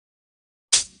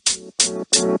What's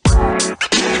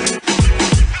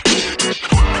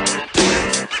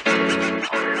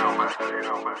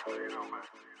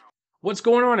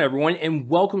going on, everyone, and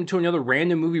welcome to another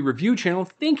random movie review channel.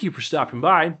 Thank you for stopping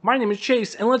by. My name is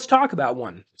Chase, and let's talk about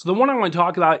one. So the one I want to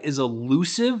talk about is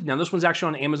Elusive. Now, this one's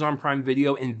actually on Amazon Prime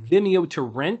Video and Vimeo to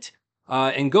rent.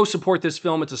 And go support this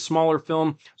film. It's a smaller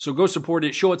film, so go support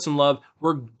it, show it some love,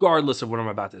 regardless of what I'm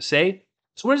about to say.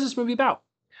 So what is this movie about?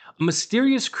 A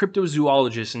mysterious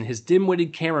cryptozoologist and his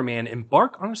dim-witted cameraman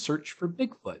embark on a search for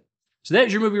Bigfoot. So that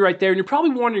is your movie right there, and you're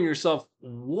probably wondering yourself,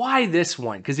 why this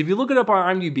one? Because if you look it up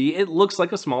on IMDb, it looks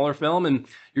like a smaller film, and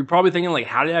you're probably thinking, like,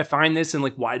 how did I find this, and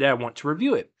like, why did I want to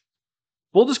review it?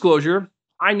 Full disclosure,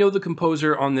 I know the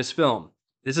composer on this film.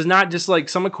 This is not just like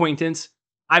some acquaintance.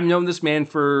 I've known this man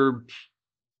for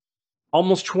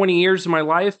almost 20 years of my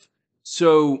life.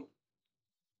 So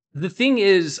the thing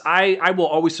is, I will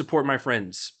always support my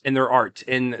friends and their art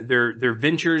and their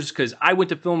ventures, because I went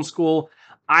to film school.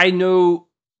 I know,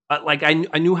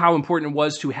 I knew how important it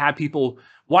was to have people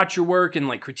watch your work and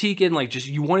like critique it, and like just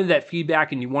you wanted that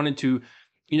feedback and you wanted to,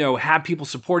 have people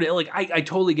support it. Like I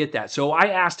totally get that. So I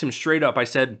asked him straight up. I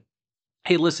said,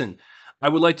 "Hey, listen, I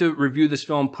would like to review this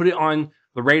film, put it on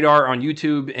the radar on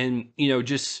YouTube, and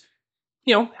just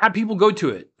have people go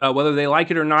to it, whether they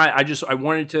like it or not. I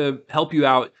wanted to help you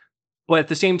out." But at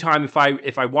the same time, if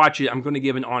I watch it, I'm going to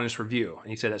give an honest review. And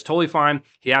he said, that's totally fine.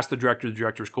 He asked the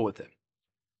director's cool with it.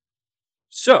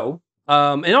 So,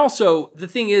 and also the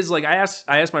thing is, like, I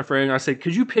asked my friend, I said,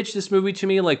 could you pitch this movie to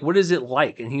me? Like, what is it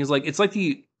like? And he's like, it's like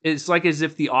as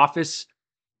if The Office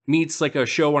meets like a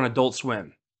show on Adult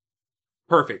Swim.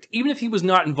 Perfect. Even if he was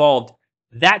not involved,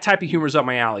 that type of humor is up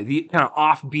my alley. The kind of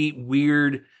offbeat,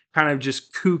 weird, kind of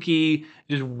just kooky,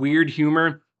 just weird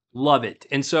humor. Love it.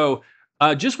 And so,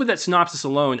 just with that synopsis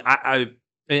alone, I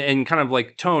and kind of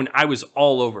like tone, I was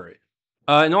all over it.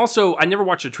 And also, I never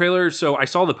watched the trailer, so I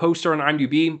saw the poster on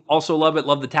IMDb. Also love it.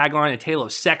 Love the tagline: "A tale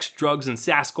of sex, drugs, and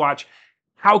Sasquatch."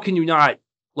 How can you not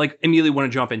like immediately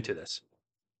want to jump into this?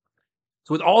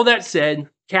 So, with all that said,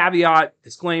 caveat,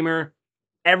 disclaimer,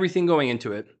 everything going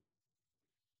into it,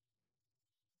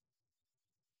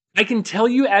 I can tell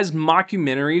you as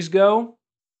mockumentaries go.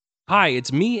 Hi,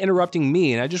 it's me interrupting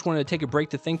me, and I just wanted to take a break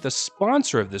to thank the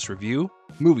sponsor of this review,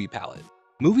 Movie Palette.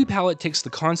 Movie Palette takes the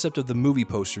concept of the movie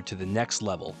poster to the next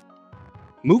level.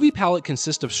 Movie Palette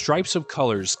consists of stripes of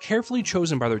colors carefully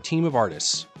chosen by their team of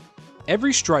artists.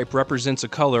 Every stripe represents a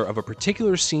color of a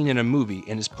particular scene in a movie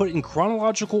and is put in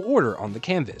chronological order on the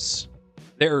canvas.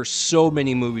 There are so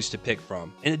many movies to pick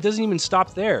from, and it doesn't even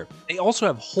stop there. They also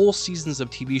have whole seasons of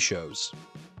TV shows.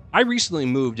 I recently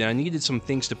moved and I needed some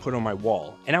things to put on my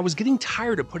wall, and I was getting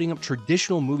tired of putting up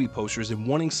traditional movie posters and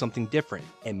wanting something different,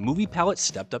 and Movie Palette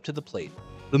stepped up to the plate.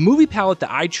 The movie palette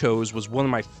that I chose was one of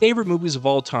my favorite movies of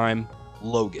all time,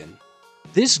 Logan.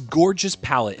 This gorgeous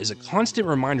palette is a constant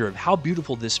reminder of how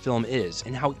beautiful this film is,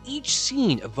 and how each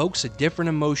scene evokes a different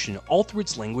emotion all through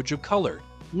its language of color,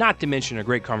 not to mention a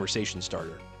great conversation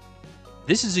starter.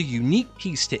 This is a unique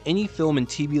piece to any film and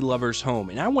TV lover's home,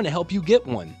 and I want to help you get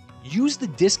one. Use the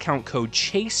discount code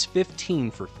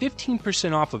CHASE15 for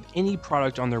 15% off of any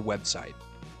product on their website.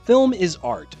 Film is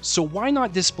art, so why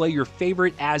not display your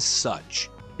favorite as such?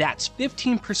 That's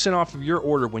 15% off of your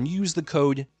order when you use the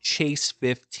code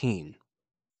CHASE15.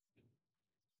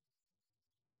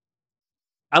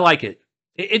 I like it.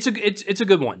 It's a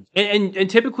good one. And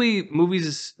typically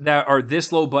movies that are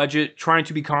this low budget, trying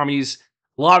to be comedies,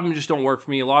 a lot of them just don't work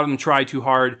for me. A lot of them try too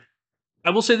hard.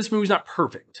 I will say this movie's not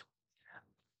perfect.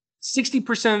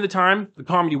 60% of the time, the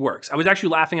comedy works. I was actually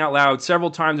laughing out loud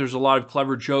several times. There's a lot of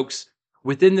clever jokes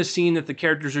within the scene that the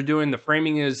characters are doing. The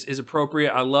framing is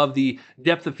appropriate. I love the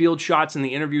depth of field shots and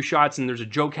the interview shots, and there's a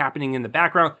joke happening in the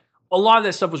background. A lot of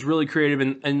that stuff was really creative,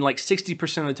 and like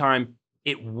 60% of the time,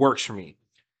 it works for me.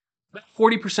 But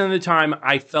 40% of the time,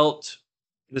 I felt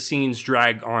the scenes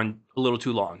drag on a little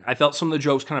too long. I felt some of the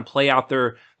jokes kind of play out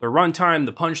their runtime.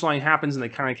 The punchline happens and they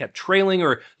kind of kept trailing,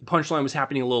 or the punchline was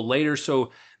happening a little later.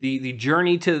 So the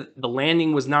journey to the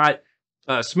landing was not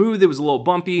smooth. It was a little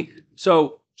bumpy.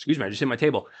 So, excuse me, I just hit my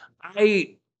table.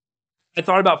 I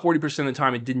thought about 40% of the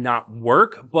time it did not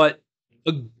work, but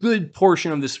a good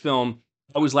portion of this film,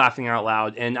 I was laughing out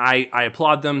loud, and I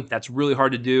applaud them. That's really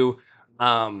hard to do.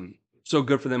 So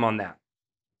good for them on that.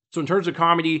 So in terms of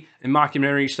comedy and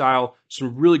mockumentary style,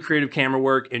 some really creative camera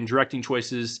work and directing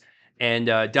choices, and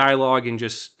dialogue and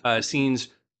just scenes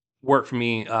work for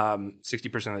me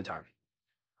 60% of the time.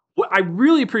 What I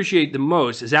really appreciate the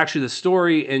most is actually the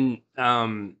story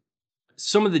and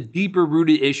some of the deeper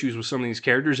rooted issues with some of these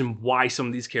characters and why some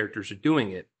of these characters are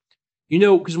doing it.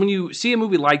 Because when you see a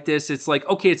movie like this, it's like,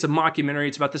 okay, it's a mockumentary.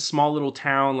 It's about this small little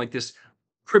town, like this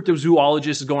cryptozoologist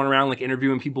is going around like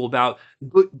interviewing people about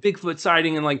Bigfoot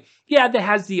sighting, and like, yeah, that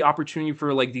has the opportunity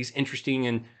for like these interesting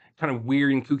and kind of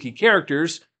weird and kooky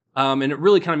characters, and it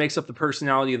really kind of makes up the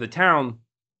personality of the town.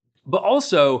 But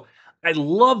also, I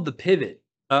love the pivot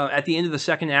at the end of the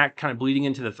second act, kind of bleeding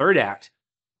into the third act,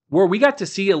 where we got to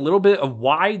see a little bit of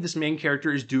why this main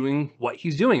character is doing what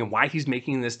he's doing and why he's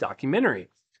making this documentary.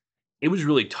 It was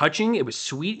really touching. It was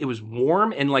sweet. It was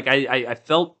warm, and like I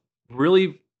felt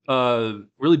really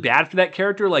really bad for that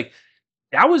character. Like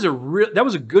that was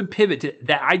a good pivot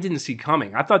that I didn't see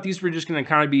coming. I thought these were just going to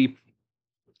kind of be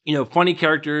funny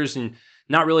characters and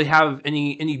not really have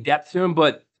any depth to them,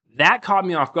 but that caught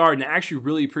me off guard, and I actually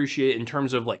really appreciate it in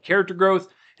terms of like character growth,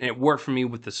 and it worked for me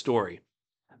with the story.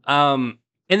 And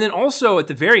then also at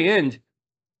the very end,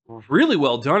 really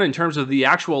well done in terms of the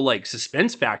actual like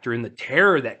suspense factor and the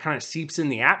terror that kind of seeps in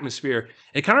the atmosphere.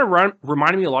 It kind of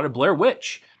reminded me a lot of Blair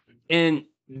Witch. And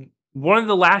one of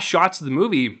the last shots of the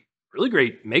movie, really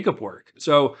great makeup work.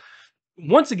 So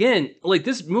once again, like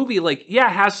this movie, like, yeah,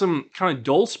 it has some kind of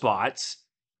dull spots,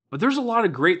 but there's a lot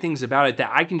of great things about it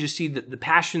that I can just see the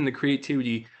passion, the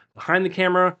creativity behind the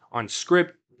camera, on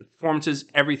script, the performances,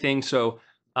 everything. So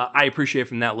I appreciate it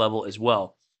from that level as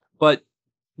well. But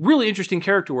really interesting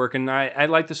character work, and I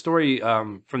like the story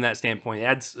from that standpoint. It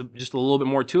adds just a little bit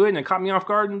more to it, and it caught me off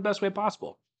guard in the best way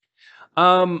possible.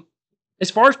 Um,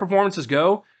 as far as performances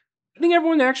go, I think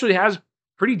everyone actually has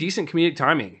pretty decent comedic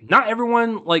timing. Not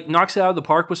everyone like knocks it out of the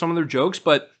park with some of their jokes,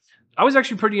 but I was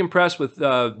actually pretty impressed with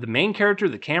the main character,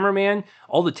 the cameraman,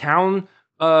 all the town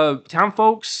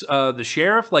folks, the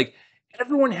sheriff. Like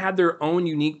everyone had their own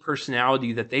unique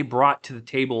personality that they brought to the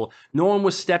table. No one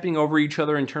was stepping over each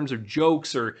other in terms of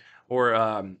jokes or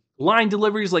line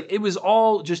deliveries. Like it was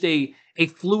all just a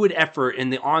fluid effort,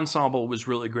 and the ensemble was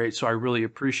really great. So I really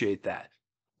appreciate that.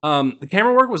 The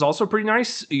camera work was also pretty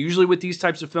nice. Usually with these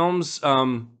types of films,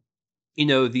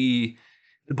 the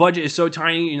budget is so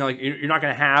tiny. Like you're not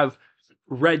going to have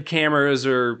red cameras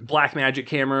or black magic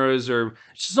cameras, or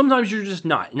sometimes you're just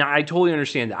not. Now I totally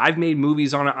understand that. I've made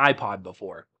movies on an iPod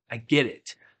before. I get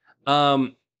it.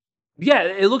 Um, yeah,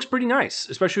 it looks pretty nice,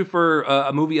 especially for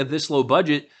a movie of this low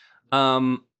budget.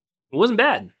 It wasn't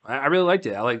bad. I really liked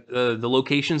it. I like the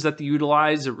locations that they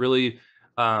utilize. It really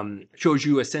shows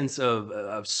you a sense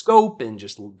of scope and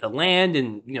just the land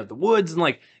and the woods, and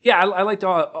like, yeah, I liked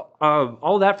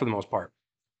all that for the most part.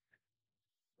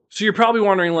 So you're probably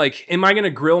wondering, like, am I going to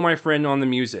grill my friend on the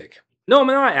music? No, I'm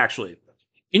not actually.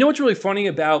 You know what's really funny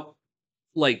about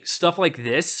like stuff like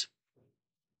this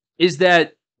is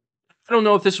that I don't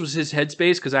know if this was his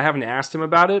headspace because I haven't asked him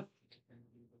about it.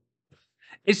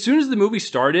 As soon as the movie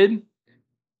started,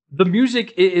 the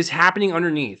music is happening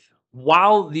underneath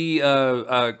while the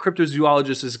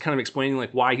cryptozoologist is kind of explaining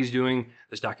like why he's doing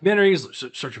this documentary. He's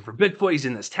searching for Bigfoot. He's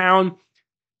in this town.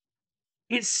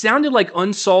 It sounded like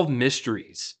Unsolved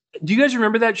Mysteries. Do you guys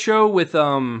remember that show with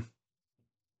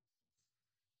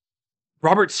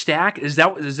Robert Stack? Is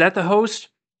that the host?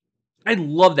 I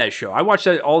love that show. I watched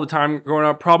that all the time growing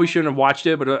up. Probably shouldn't have watched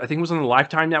it, but I think it was on the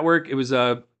Lifetime network. It was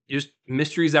just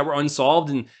mysteries that were unsolved,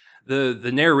 and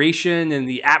the narration and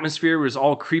the atmosphere was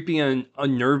all creepy and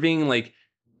unnerving. Like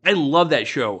I love that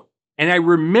show, and I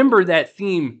remember that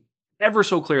theme ever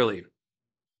so clearly.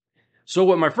 So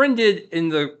what my friend did in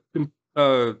the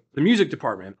music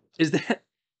department is that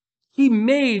he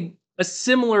made a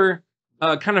similar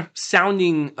kind of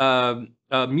sounding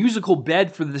musical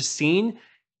bed for the scene,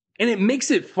 and it makes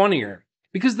it funnier.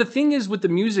 Because the thing is with the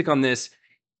music on this,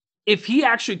 if he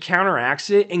actually counteracts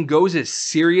it and goes as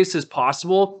serious as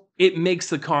possible, it makes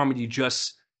the comedy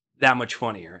just that much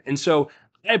funnier. And so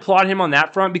I applaud him on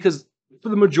that front, because for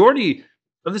the majority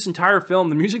of this entire film,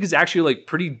 the music is actually like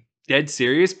pretty dead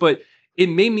serious, but it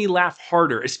made me laugh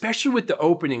harder, especially with the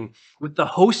opening, with the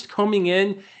host coming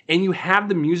in and you have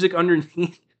the music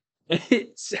underneath. And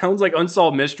it sounds like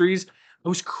Unsolved Mysteries. I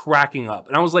was cracking up,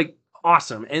 and I was like,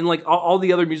 awesome. And like all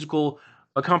the other musical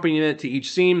accompaniment to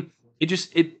each scene,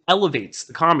 it elevates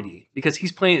the comedy because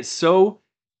he's playing it so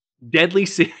deadly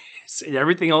serious and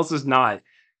everything else is not.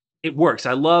 It works.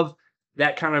 I love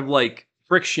that kind of like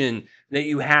friction that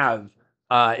you have.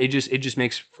 It just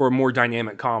makes for a more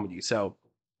dynamic comedy. So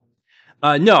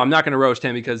no, I'm not going to roast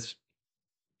him because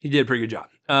he did a pretty good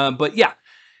job. But yeah,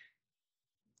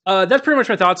 that's pretty much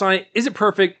my thoughts on it. Is it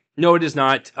perfect? No, it is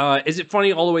not. Is it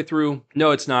funny all the way through? No,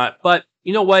 it's not. But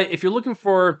you know what? If you're looking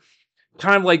for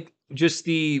kind of like just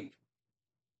the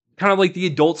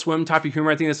Adult Swim type of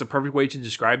humor, I think that's the perfect way to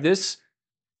describe this.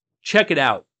 Check it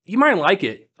out. You might like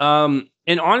it.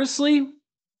 And honestly,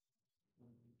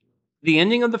 The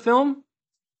ending of the film,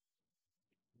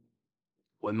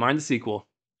 wouldn't mind the sequel.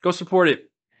 Go support it.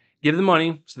 Give them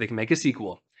money so they can make a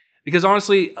sequel. Because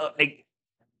honestly,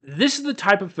 this is the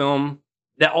type of film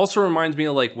that also reminds me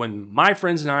of like when my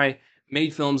friends and I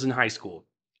made films in high school.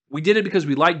 We did it because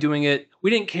we liked doing it. We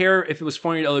didn't care if it was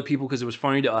funny to other people because it was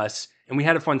funny to us, and we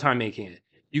had a fun time making it.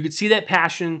 You could see that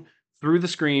passion through the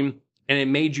screen, and it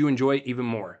made you enjoy it even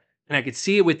more. And I could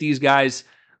see it with these guys.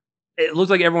 It looked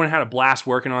like everyone had a blast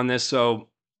working on this. So,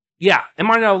 yeah, it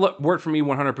might not work for me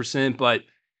 100%, but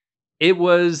it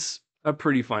was a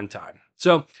pretty fun time.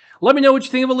 So let me know what you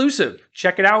think of Elusive.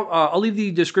 Check it out. I'll leave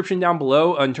the description down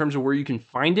below in terms of where you can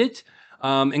find it,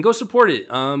 and go support it.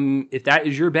 If that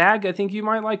is your bag, I think you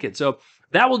might like it. So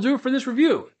that will do it for this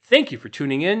review. Thank you for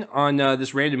tuning in on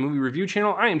this random movie review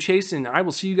channel. I am Chase, and I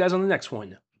will see you guys on the next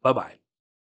one. Bye-bye.